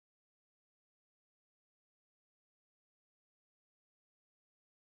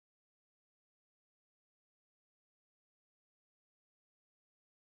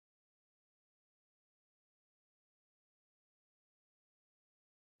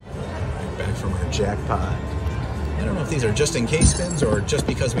from our jackpot. I don't know if these are just in case spins or just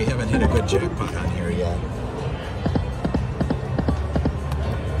because we haven't hit a good jackpot on here yet.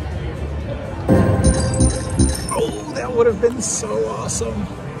 Oh, that would have been so awesome.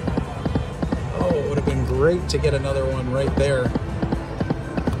 Oh, it would have been great to get another one right there.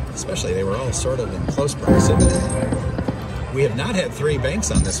 Especially they were all sort of in close proximity. We have not had 3 banks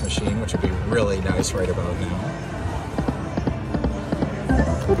on this machine, which would be really nice right about now.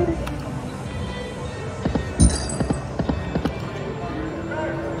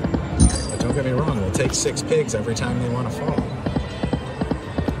 But don't get me wrong, we'll take 6 pigs every time they want to fall.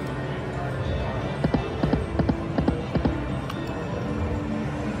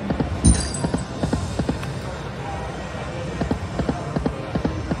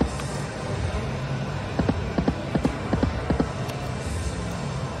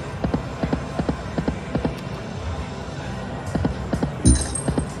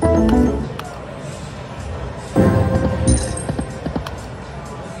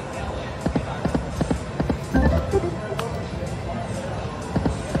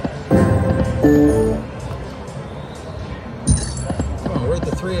 Oh, we're at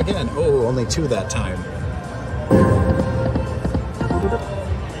the 3 again. Oh, only 2 that time.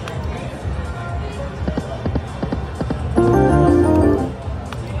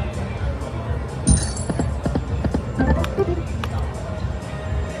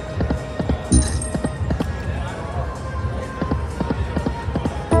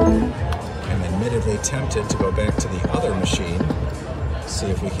 I'm admittedly tempted to go back to the other machine, see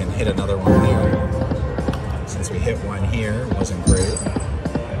if we can hit another one there. Since we hit one here, it wasn't great.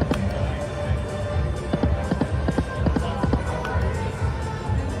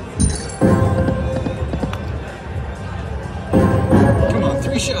 Come on,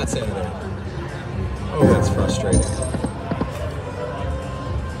 3 shots out of there. Oh, that's frustrating.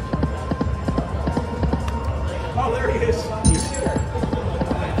 Oh, there he is. He's here.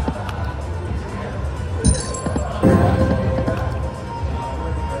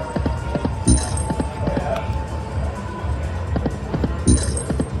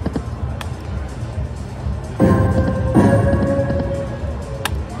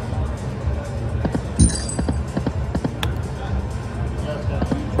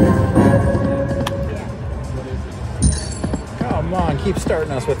 Come on, keep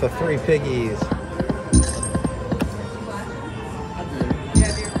starting us with the 3 piggies.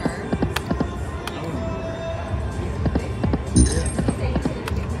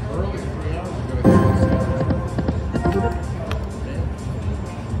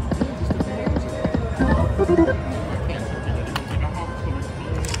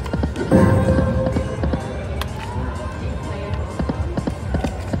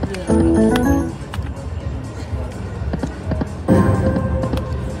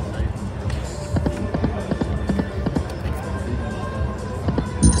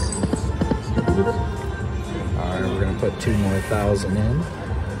 Alright, we're going to put 2 more thousand in.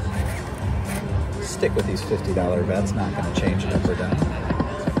 Stick with these $50 bets, not going to change it up or down.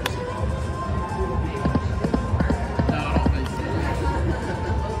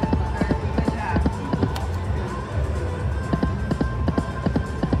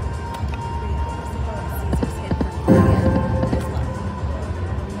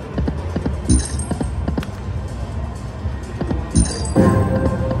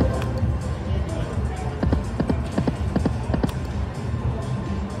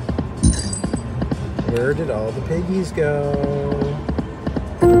 Where did all the piggies go?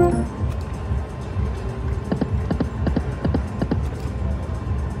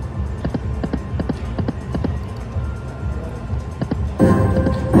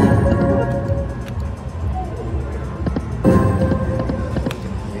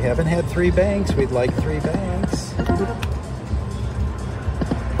 We haven't had 3 banks. We'd like 3 banks.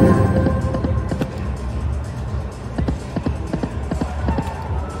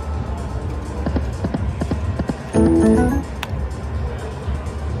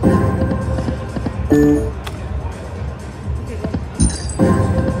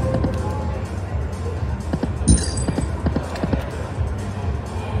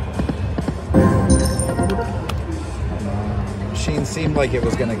 Machine seemed like it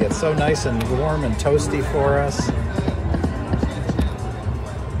was going to get so nice and warm and toasty for us.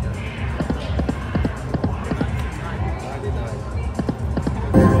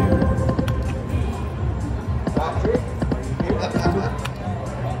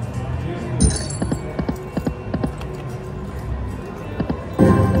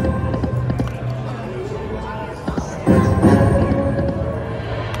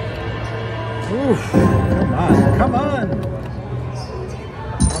 Oof, come on, come on.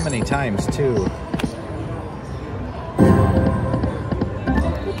 many times too.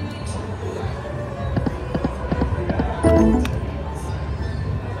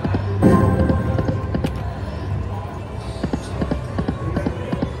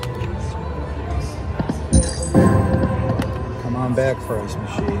 Come on back for us,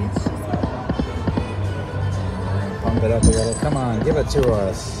 machine. Pump it up a little. Come on, give it to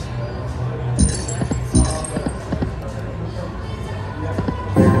us.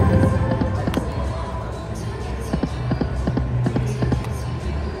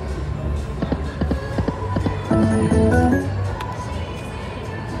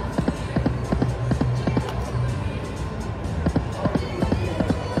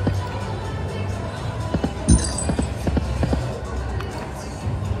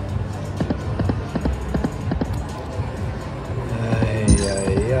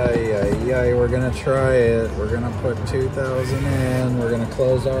 We're gonna try it. We're gonna put 2,000 in. We're gonna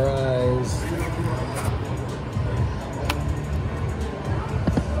close our eyes.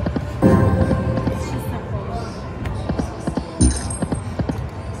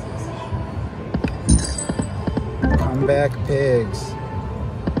 Come back, pigs.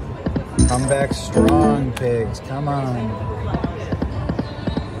 Come back strong, pigs. Come on.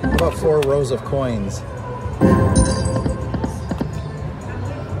 How about 4 rows of coins?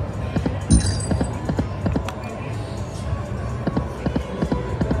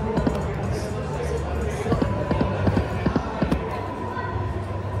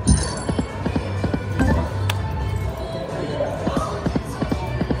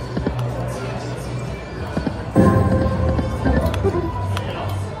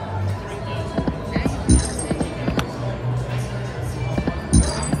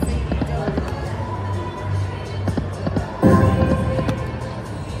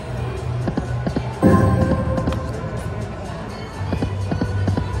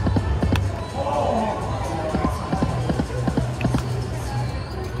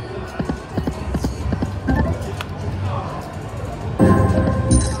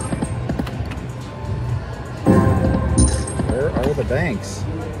 The banks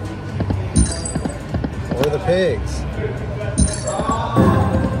or the pigs.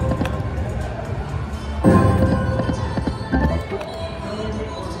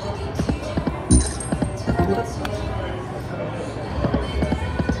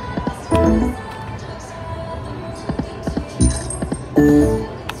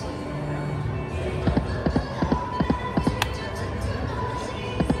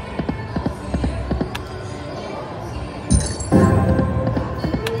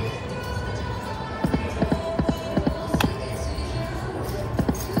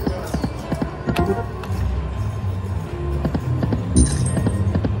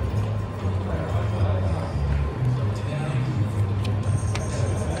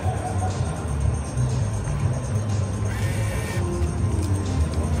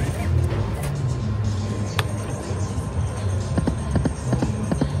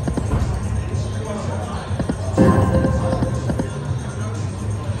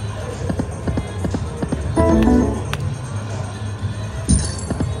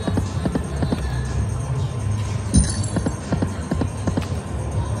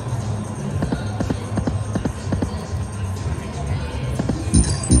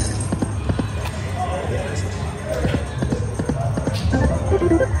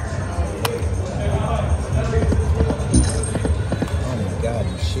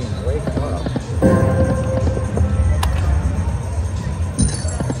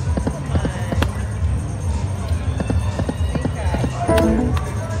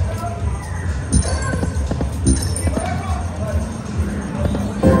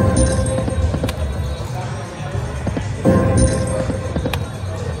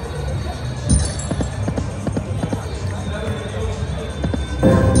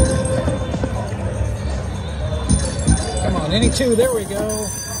 Any 2, there we go. All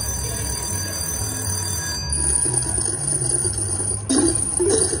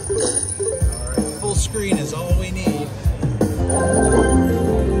right, full screen is all we need.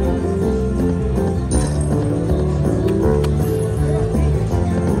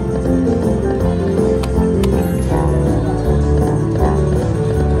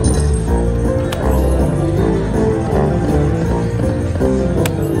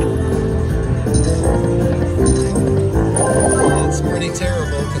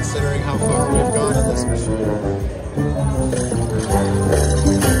 Terrible considering how far we've gone in this machine.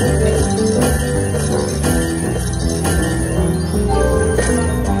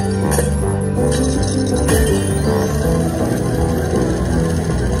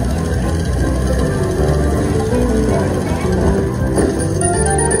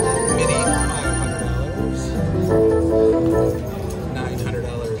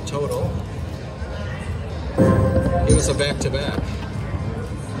 back to back.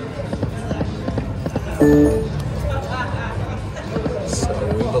 So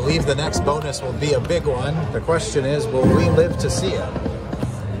we believe the next bonus will be a big one. The question is, will we live to see it?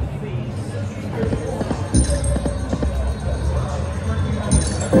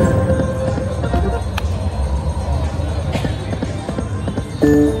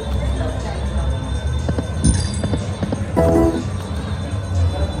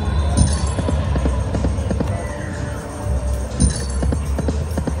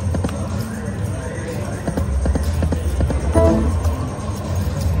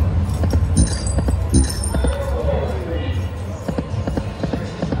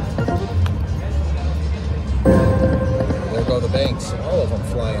 Banks, all of them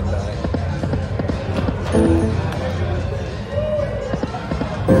flying by.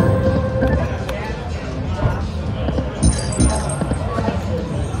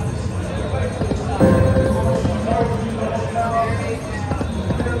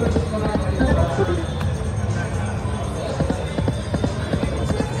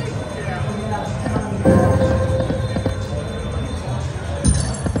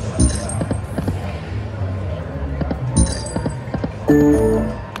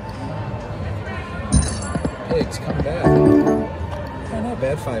 Pigs, come back. Oh, not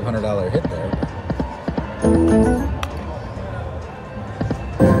bad, $500 hit there.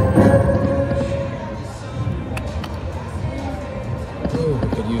 Ooh, we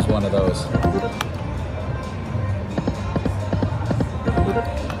could use one of those.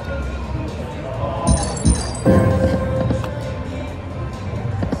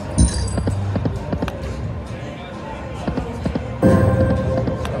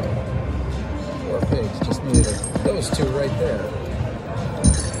 Just needed those two right there.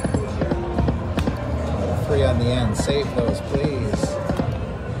 Free on the end. Save those, please.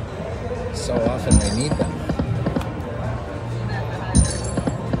 So often we need them.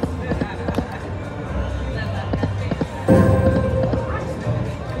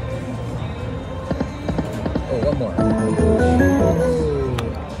 Oh, one more. Ooh.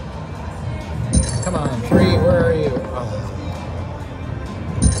 Come on, three. Where are you? Oh.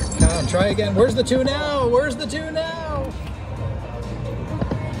 Try again. Where's the two now? Where's the two now?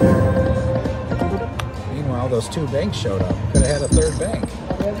 Meanwhile, those two banks showed up. Could have had a third bank.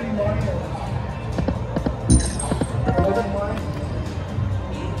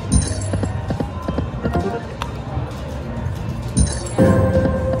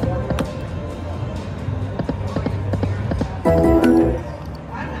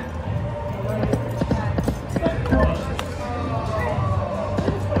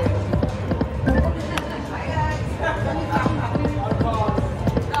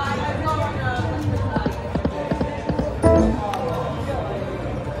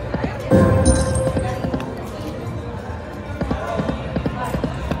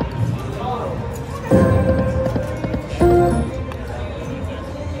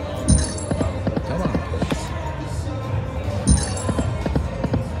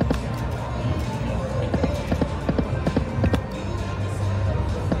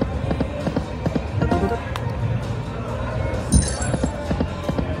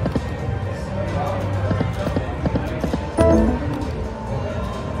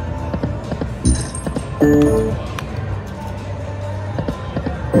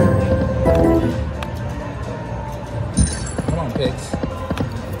 Come on, pigs.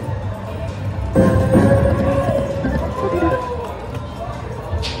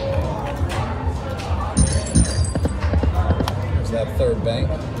 There's that third bank.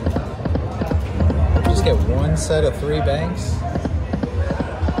 Just get one set of three banks.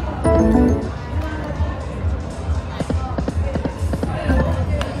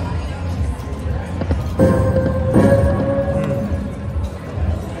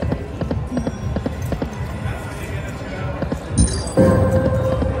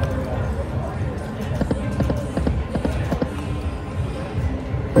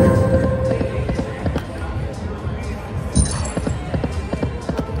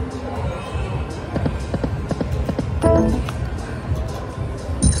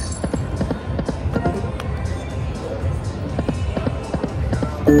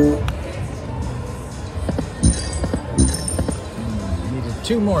 Needed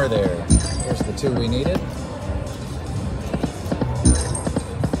two more there. There's the two we needed.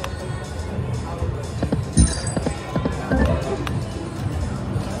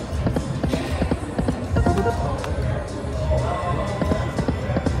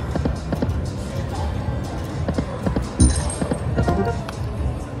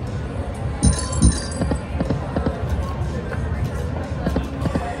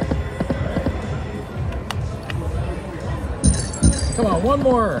 Come on, one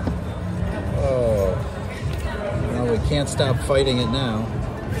more. Oh, well, we can't stop fighting it now.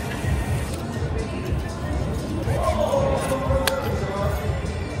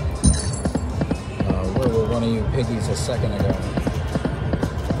 Where were one of you piggies a second ago?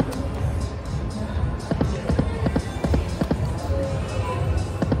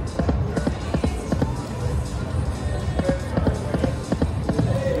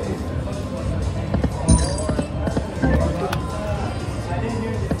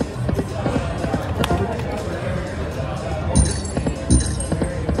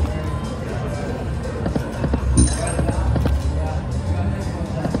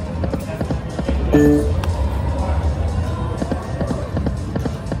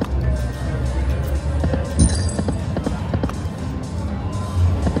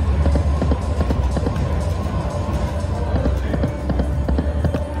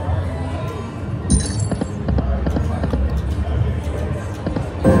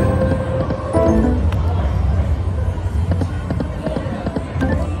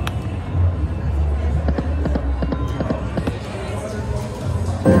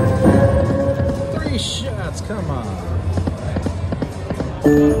 Shots, come on.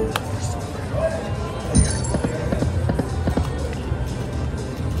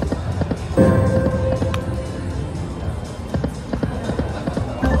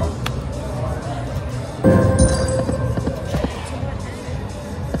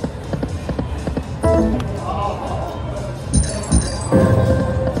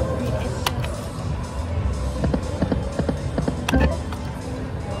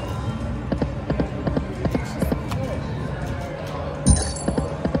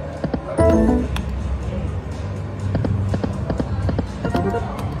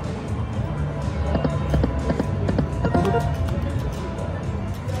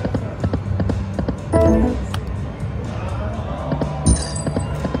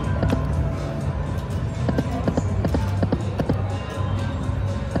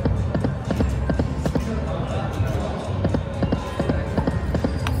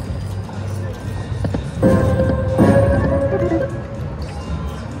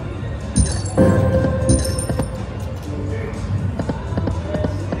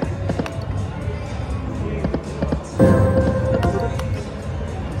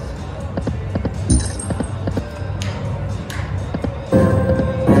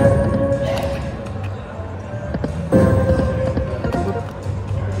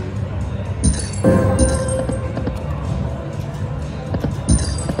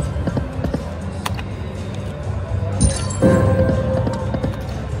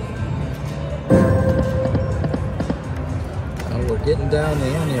 Getting down the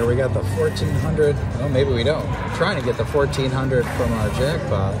end here, we got the 1400. Oh, maybe we don't. We're trying to get the 1400 from our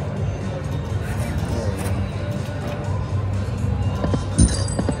jackpot.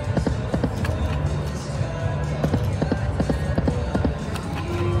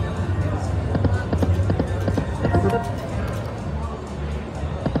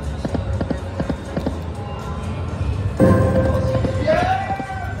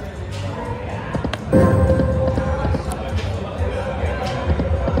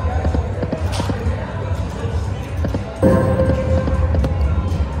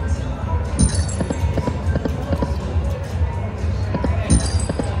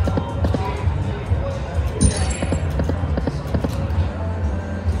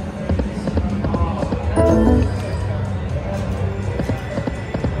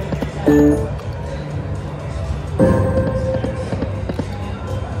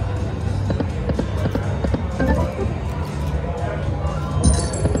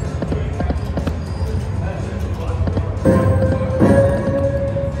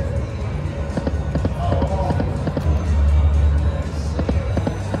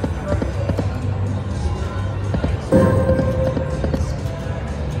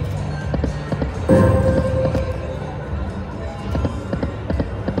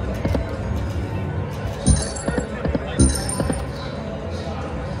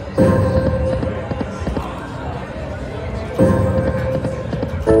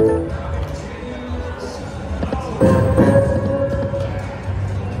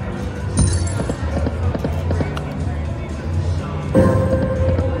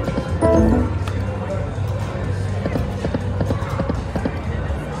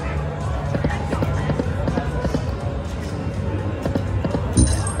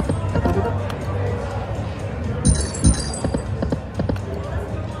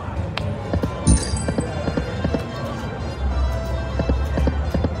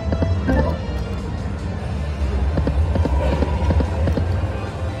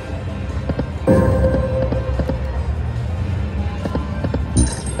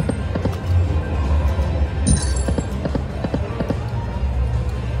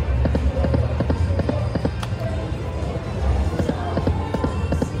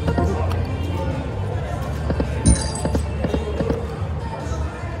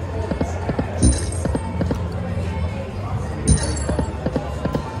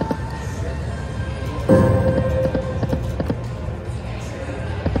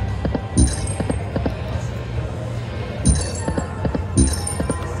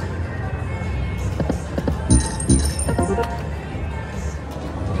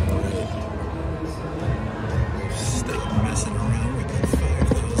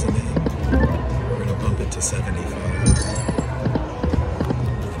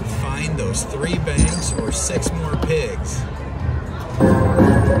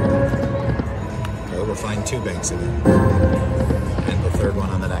 find 2 banks again. And the 3rd one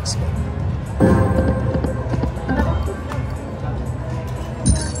on the next one.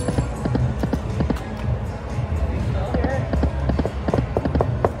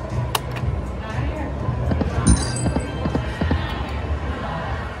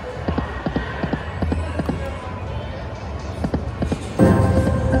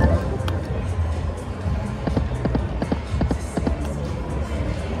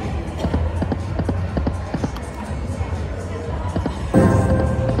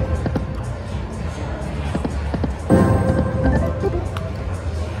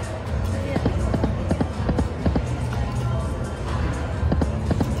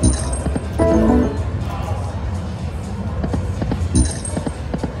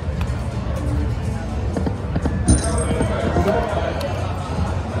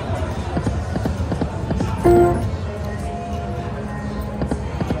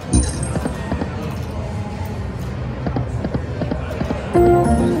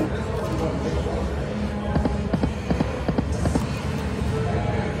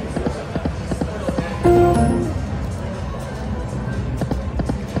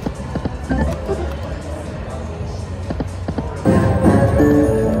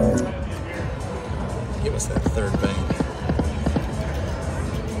 Give us that 3rd bank.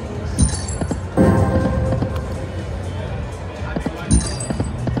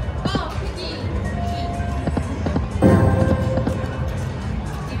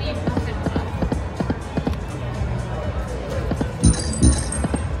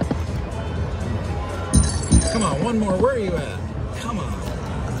 Come on, one more. Where are you at? Come on.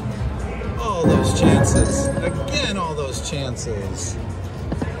 All those chances. Again, all those chances.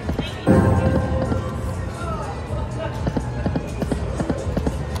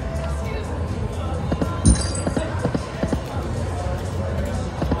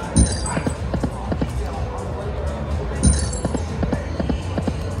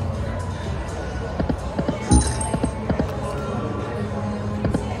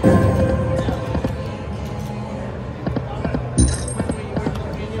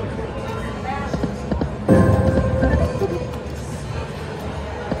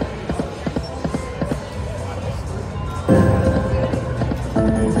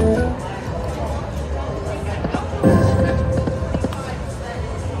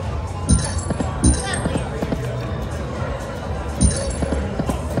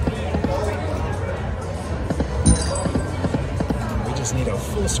 Need a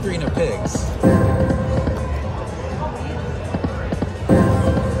full screen of pigs.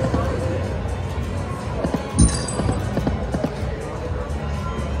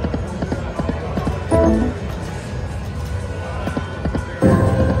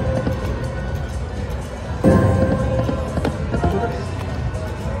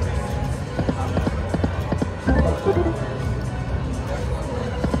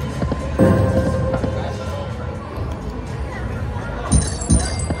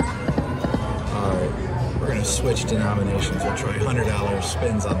 Switch denominations. We'll try $100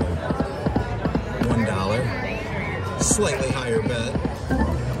 spins on the $1. Slightly higher bet.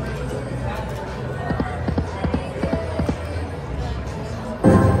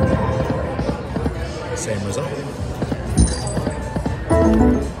 Same result.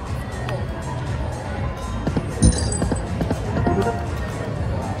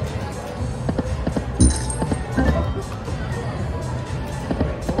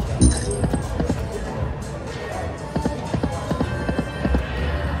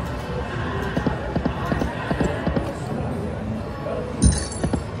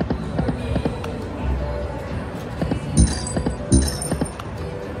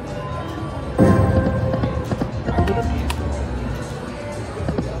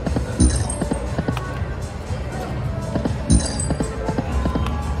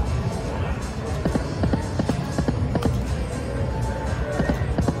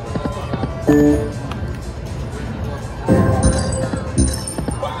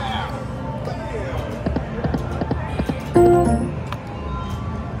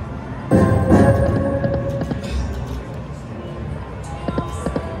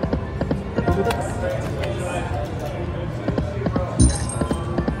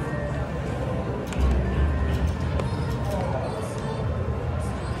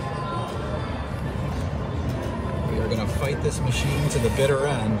 Fight this machine to the bitter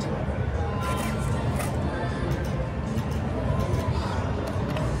end.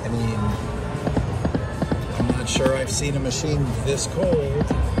 I mean, I'm not sure I've seen a machine this cold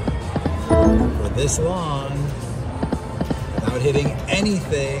for this long without hitting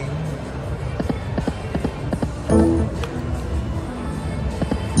anything.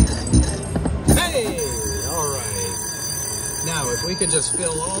 Hey! if we could just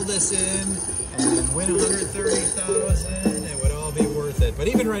fill all this in and win 130,000, it would all be worth it. But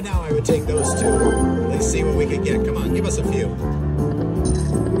even right now, I would take those two. At least see what we could get. Come on, give us a few.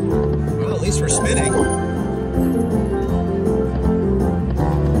 Well, at least we're spinning.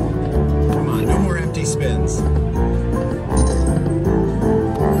 Come on, no more empty spins.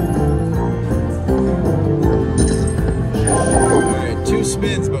 Two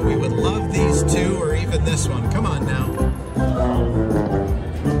spins, but we would love these two or even this one. Come on now.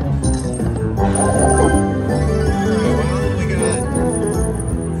 Well, we got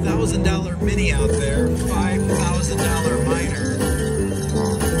 $1,000 mini out there, $5,000 minor.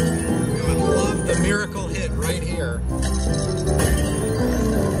 We would love the miracle hit right here.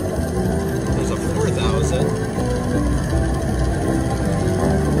 There's a 4,000.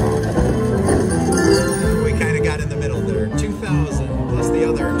 We kind of got in the middle there. 2,000 plus the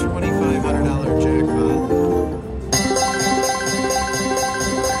other $2,500 jackpot.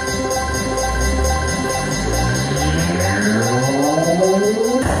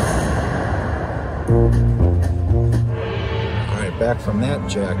 All right, back from that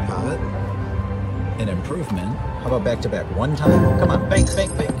jackpot. An improvement. How about back-to-back one time? Come on, bank,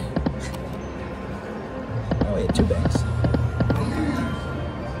 bank, bank. Oh, we had two banks.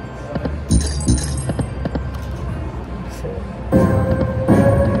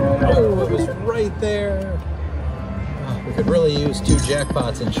 Oh, it was right there. Oh, we could really use two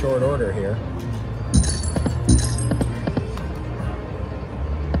jackpots in short order here.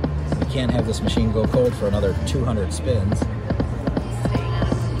 We can't have this machine go cold for another 200 spins.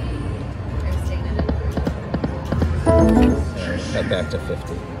 Head back to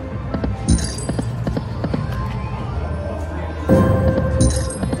 50.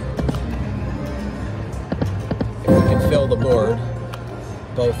 If we can fill the board,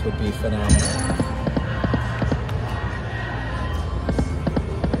 both would be phenomenal.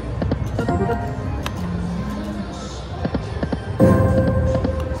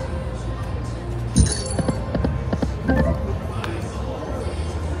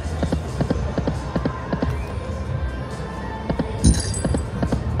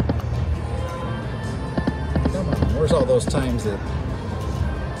 Come on, where's all those times that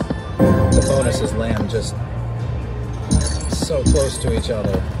the bonuses land just so close to each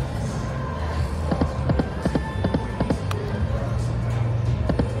other?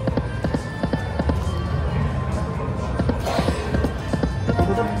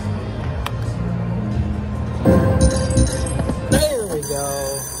 There we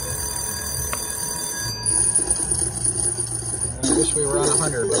go. I wish we were on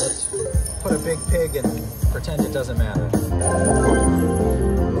 100, but let's put a big pig and pretend it doesn't matter.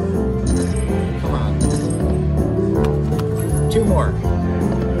 Come on. Two more.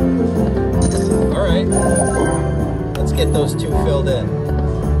 All right. Let's get those two filled in.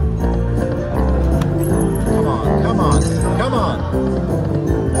 Come on, come on, come on.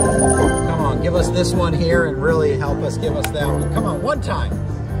 Come on, give us this one here and really help us give us that one. Come on, one time.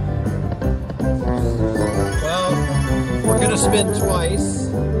 Well, we're gonna spin twice.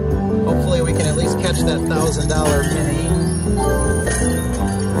 Hopefully we can at least catch that $1,000 mini.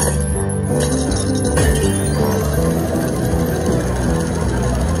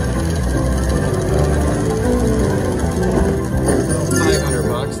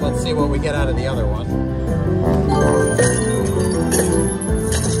 $500. Let's see what we get out of the other one.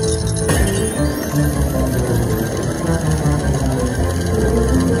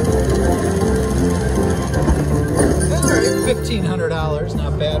 $1,500,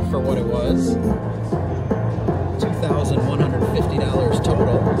 not bad for what it was. $2,150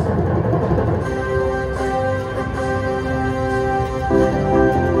 total.